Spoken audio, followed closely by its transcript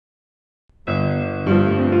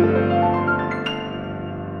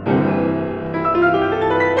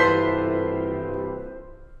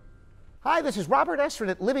Hi, this is Robert Estrin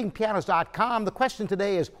at livingpianos.com. The question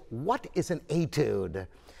today is, what is an etude?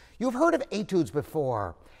 You've heard of etudes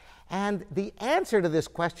before. And the answer to this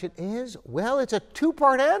question is, well, it's a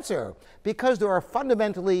two-part answer because there are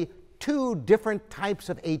fundamentally two different types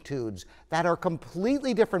of etudes that are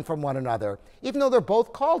completely different from one another, even though they're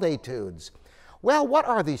both called etudes. Well, what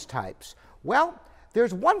are these types? Well,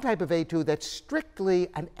 there's one type of etude that's strictly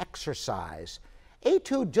an exercise.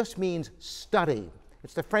 Etude just means study.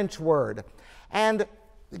 It's the French word. And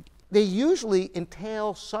they usually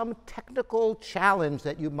entail some technical challenge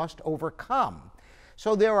that you must overcome.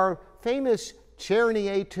 So there are famous Czerny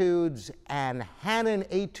etudes and Hanon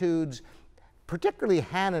etudes. Particularly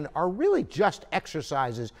Hanon are really just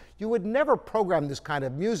exercises. You would never program this kind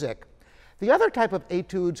of music. The other type of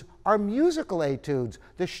etudes are musical etudes,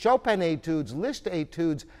 the Chopin etudes, Liszt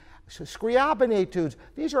etudes, Scriabin etudes.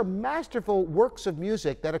 These are masterful works of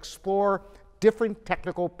music that explore different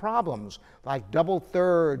technical problems, like double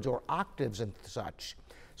thirds or octaves and such.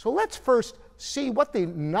 So let's first see what the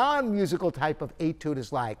non-musical type of etude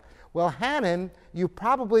is like. Well, Hanon, you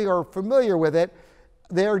probably are familiar with it.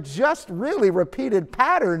 They're just really repeated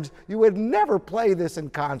patterns. You would never play this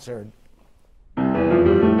in concert.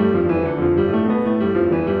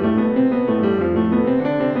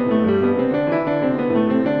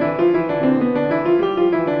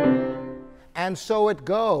 And so it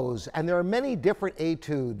goes, and there are many different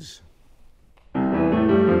etudes.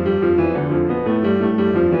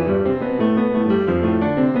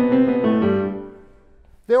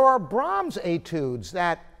 There are Brahms etudes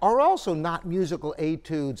that are also not musical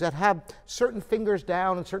etudes, that have certain fingers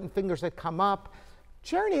down and certain fingers that come up.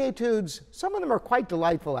 Czerny etudes, some of them are quite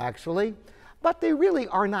delightful actually, but they really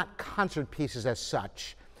are not concert pieces as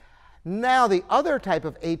such. Now, the other type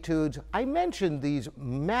of etudes, I mentioned these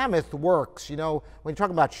mammoth works, you know, when you're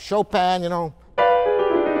talking about Chopin, you know,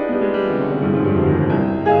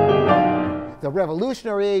 the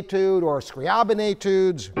Revolutionary Etude or Scriabin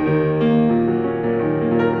etudes.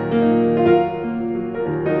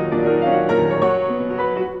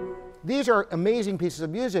 These are amazing pieces of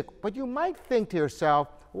music, but you might think to yourself,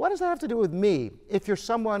 what does that have to do with me? If you're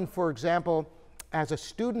someone, for example, as a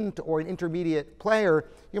student or an intermediate player,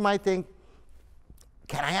 you might think,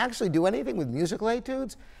 can I actually do anything with musical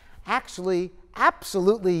etudes? Actually,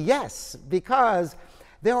 absolutely yes, because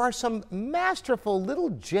there are some masterful little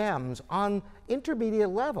gems on intermediate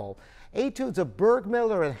level. Etudes of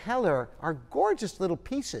Burgmüller and Heller are gorgeous little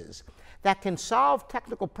pieces that can solve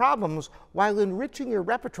technical problems while enriching your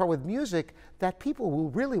repertoire with music that people will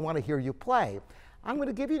really want to hear you play. I'm going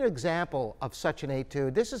to give you an example of such an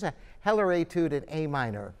etude. This is a Heller etude in A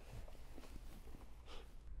minor.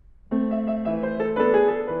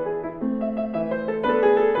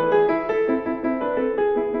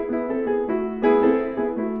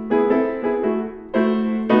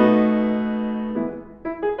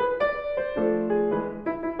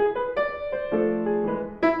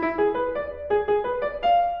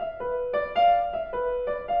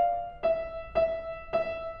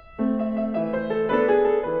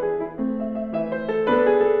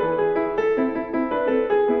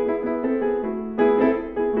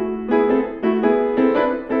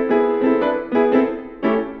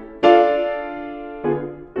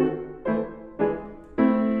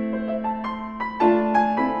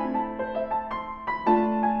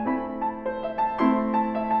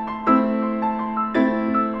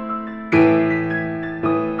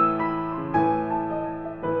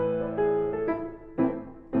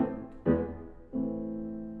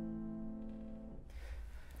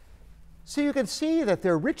 So you can see that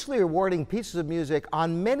they're richly rewarding pieces of music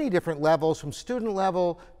on many different levels, from student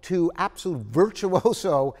level to absolute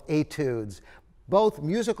virtuoso etudes, both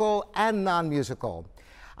musical and non-musical.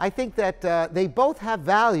 I think that they both have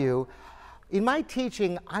value. In my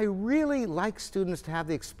teaching, I really like students to have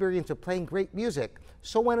the experience of playing great music.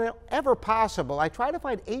 So whenever possible, I try to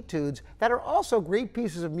find etudes that are also great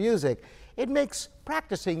pieces of music. It makes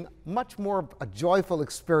practicing much more of a joyful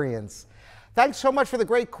experience. Thanks so much for the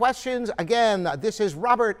great questions. Again, this is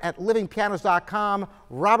Robert at livingpianos.com.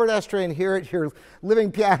 Robert Estrin here at your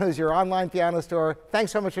Living Pianos, your online piano store.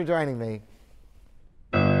 Thanks so much for joining me.